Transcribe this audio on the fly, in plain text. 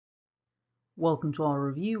Welcome to our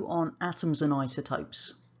review on atoms and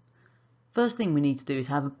isotopes. First thing we need to do is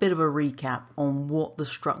have a bit of a recap on what the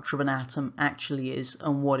structure of an atom actually is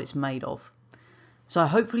and what it's made of. So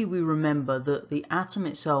hopefully we remember that the atom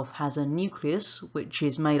itself has a nucleus which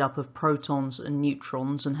is made up of protons and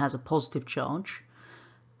neutrons and has a positive charge,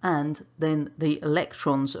 and then the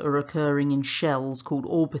electrons are occurring in shells called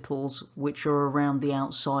orbitals which are around the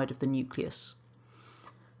outside of the nucleus.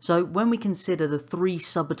 So when we consider the three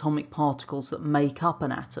subatomic particles that make up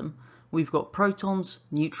an atom, we've got protons,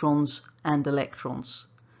 neutrons and electrons.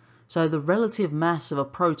 So the relative mass of a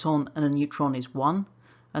proton and a neutron is 1,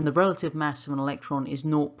 and the relative mass of an electron is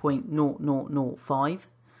 0.0005.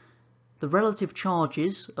 The relative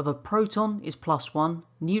charges of a proton is +1,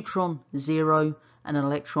 neutron 0, and an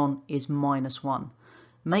electron is -1.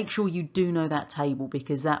 Make sure you do know that table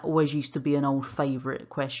because that always used to be an old favourite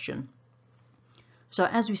question. So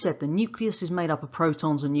as we said, the nucleus is made up of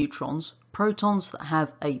protons and neutrons. Protons that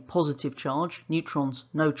have a positive charge, neutrons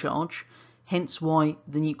no charge, hence why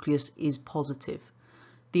the nucleus is positive.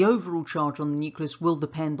 The overall charge on the nucleus will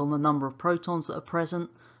depend on the number of protons that are present.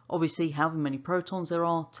 Obviously, however many protons there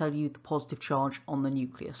are tell you the positive charge on the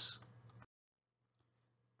nucleus.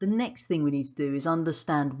 The next thing we need to do is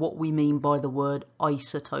understand what we mean by the word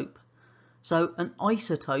isotope. So an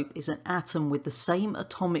isotope is an atom with the same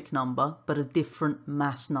atomic number but a different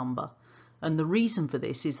mass number. And the reason for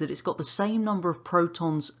this is that it's got the same number of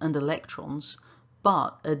protons and electrons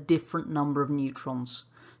but a different number of neutrons.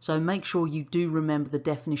 So make sure you do remember the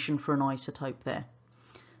definition for an isotope there.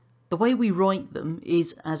 The way we write them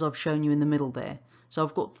is as I've shown you in the middle there. So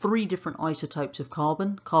I've got three different isotopes of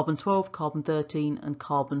carbon, carbon-12, carbon-13 and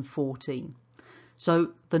carbon-14.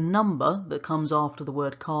 So the number that comes after the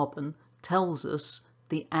word carbon tells us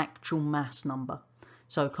the actual mass number.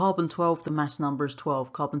 So carbon-12, the mass number is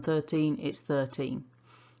 12, carbon-13, it's 13.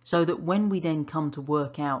 So that when we then come to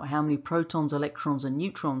work out how many protons, electrons and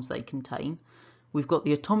neutrons they contain, we've got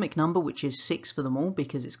the atomic number, which is 6 for them all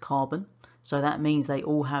because it's carbon. So that means they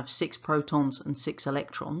all have 6 protons and 6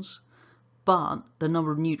 electrons. But the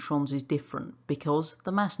number of neutrons is different because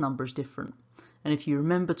the mass number is different. And if you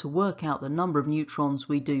remember to work out the number of neutrons,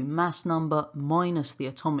 we do mass number minus the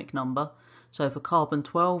atomic number. So for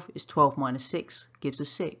carbon-12 is 12 minus 6 gives us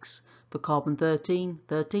 6. For carbon-13,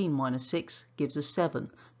 13 minus 6 gives us 7.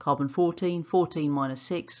 Carbon-14, 14 minus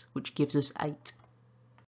 6, which gives us 8.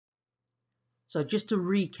 So just to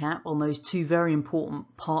recap on those two very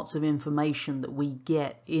important parts of information that we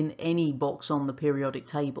get in any box on the periodic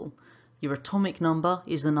table. Your atomic number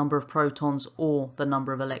is the number of protons or the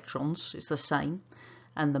number of electrons, it's the same,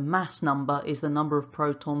 and the mass number is the number of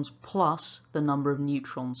protons plus the number of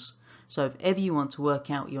neutrons. So if ever you want to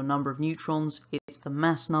work out your number of neutrons, it's the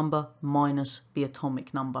mass number minus the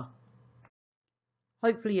atomic number.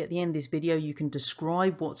 Hopefully at the end of this video you can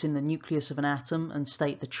describe what's in the nucleus of an atom and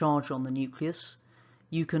state the charge on the nucleus.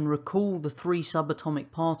 You can recall the three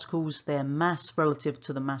subatomic particles, their mass relative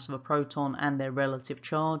to the mass of a proton and their relative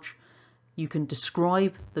charge. You can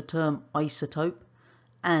describe the term isotope,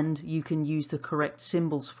 and you can use the correct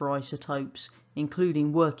symbols for isotopes,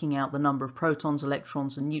 including working out the number of protons,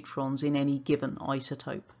 electrons and neutrons in any given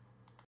isotope.